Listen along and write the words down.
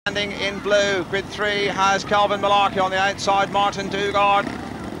Standing in blue, grid 3 has Kelvin Mullarkey on the outside, Martin Dugard,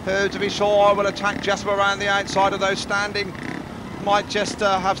 who to be sure will attack Jessup around the outside of those standing. Might just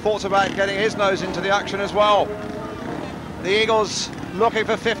have thoughts about getting his nose into the action as well. The Eagles looking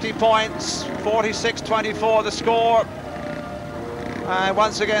for 50 points, 46-24 the score. And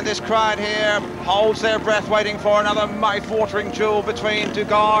once again this crowd here holds their breath waiting for another mouth-watering duel between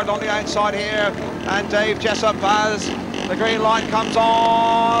Dugard on the outside here and Dave Jessup as the green light comes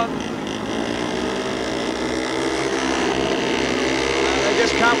on. And they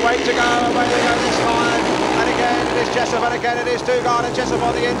just can't wait to go. Away they go this time. And again it is Jessup, and again it is Dugard, and Jessup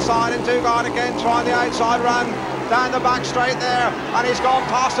on the inside, and Dugard again trying the outside run down the back straight there, and he's gone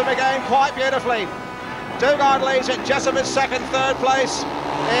past him again quite beautifully. Dugard leads it. Jessup is second. Third place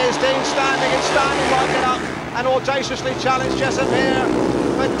is Dean Standing, and Standing won't get up and audaciously challenge Jessup here.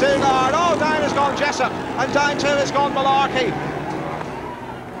 But Dugard, oh, down has gone Jessup, and down too has gone Mullarkey.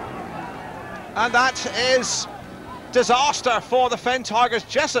 And that is disaster for the Fen Tigers.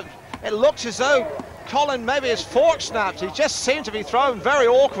 Jessup, it looks as though Colin, maybe his fork snapped. He just seemed to be thrown very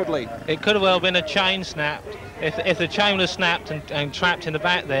awkwardly. It could have well been a chain snapped. If the chain was snapped and trapped in the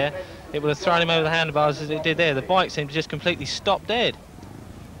back there, it would have thrown him over the handlebars as it did there. The bike seemed to just completely stop dead.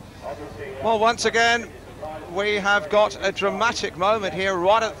 Well, once again, we have got a dramatic moment here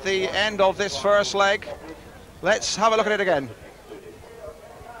right at the end of this first leg. Let's have a look at it again.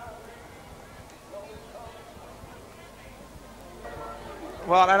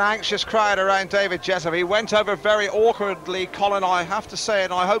 Well, an anxious crowd around David Jessup. He went over very awkwardly, Colin, I have to say,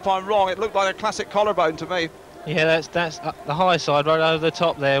 and I hope I'm wrong, it looked like a classic collarbone to me. Yeah, that's the high side right over the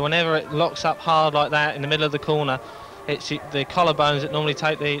top there. Whenever it locks up hard like that in the middle of the corner, it's the collarbones that normally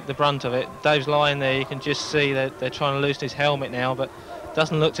take the brunt of it. Dave's lying there, you can just see that they're trying to loosen his helmet now, but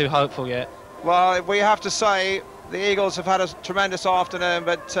doesn't look too hopeful yet. Well, we have to say the Eagles have had a tremendous afternoon,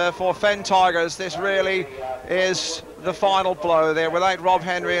 but for Fen Tigers, this really is the final blow there. Without Rob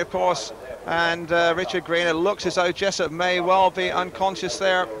Henry, of course, and Richard Green, it looks as though Jessup may well be unconscious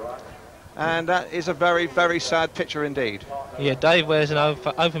there. And that is a very, very sad picture indeed. Yeah, Dave wears an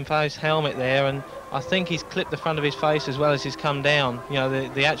open-face helmet there, and I think he's clipped the front of his face as well as he's come down. You know,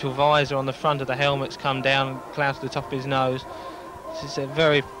 the actual visor on the front of the helmet's come down and clouded to the top of his nose. It's a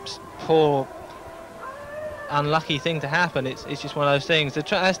very poor, unlucky thing to happen. It's just one of those things.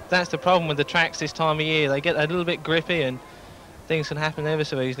 That's the problem with the tracks this time of year. They get a little bit grippy and things can happen ever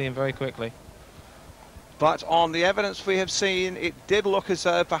so easily and very quickly. But on the evidence we have seen, it did look as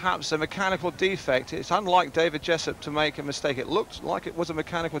though perhaps a mechanical defect. It's unlike David Jessup to make a mistake. It looked like it was a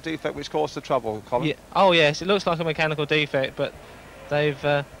mechanical defect which caused the trouble, Colin. Yeah. Oh yes, it looks like a mechanical defect, but they've,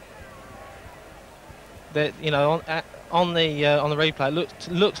 you know, on the replay,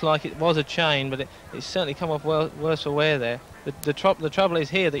 it looks like it was a chain, but it's certainly come off worse for wear there. The trouble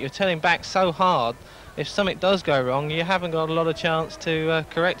is here that you're turning back so hard. If something does go wrong, you haven't got a lot of chance to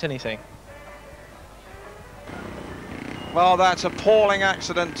correct anything. Well, that appalling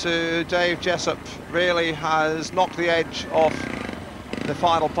accident to Dave Jessup really has knocked the edge off the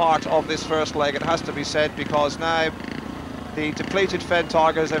final part of this first leg, it has to be said, because now the depleted Fen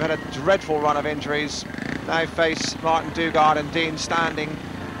Tigers, they've had a dreadful run of injuries, now face Martin Dugard and Dean Standing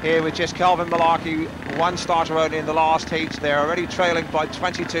here with just Kelvin Mullarkey, one starter only in the last heat. They're already trailing by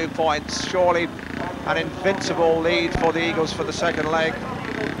 22 points, surely an invincible lead for the Eagles for the second leg.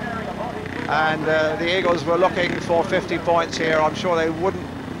 And the Eagles were looking for 50 points here. I'm sure they wouldn't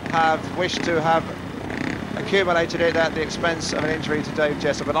have wished to have accumulated it at the expense of an injury to Dave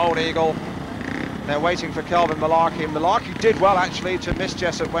Jessup, an old Eagle. They're waiting for Kelvin Mullarkey. Mullarkey did well actually to miss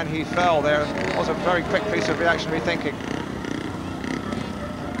Jessup when he fell there. It was a very quick piece of reactionary thinking.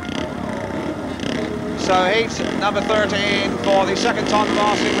 So heat number 13 for the second time of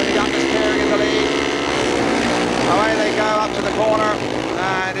asking, with the youngest peering in the lead. Away they go up to the corner.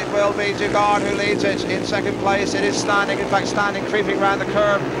 And it will be Dugard who leads it in second place. It is Standing, in fact Standing creeping round the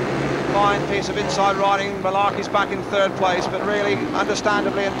curve. Fine piece of inside riding. Mullarkey's back in third place, but really,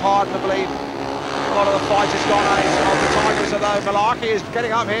 understandably and pardonably, a lot of the fight has gone out of the Tigers, although Mullarkey is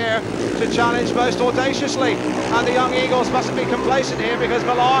getting up here to challenge most audaciously. And the young Eagles mustn't be complacent here, because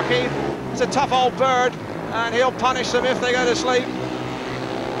Mullarkey is a tough old bird, and he'll punish them if they go to sleep.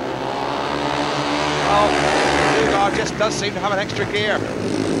 Well, Dugard just does seem to have an extra gear.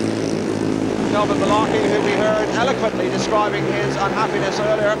 Kelvin Mullarkey, who we heard eloquently describing his unhappiness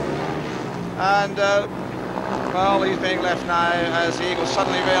earlier, and well, he's being left now as the Eagles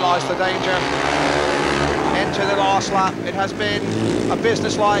suddenly realise the danger. Into the last lap. It has been a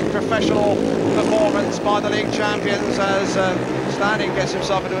business-like professional performance by the league champions, as Standing gets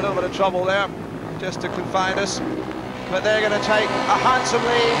himself into a little bit of trouble there, just to confound us. but they're going to take a handsome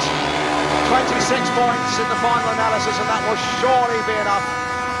lead. 26 points in the final analysis, and that will surely be enough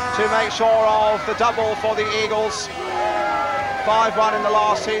to make sure of the double for the Eagles. 5-1 in the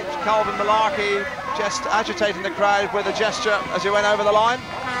last heat. Kelvin Mullarkey just agitating the crowd with a gesture as he went over the line.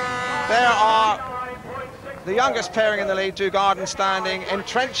 There are the youngest pairing in the lead, Dugard and Standing,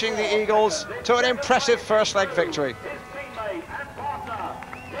 entrenching the Eagles to an impressive first leg victory.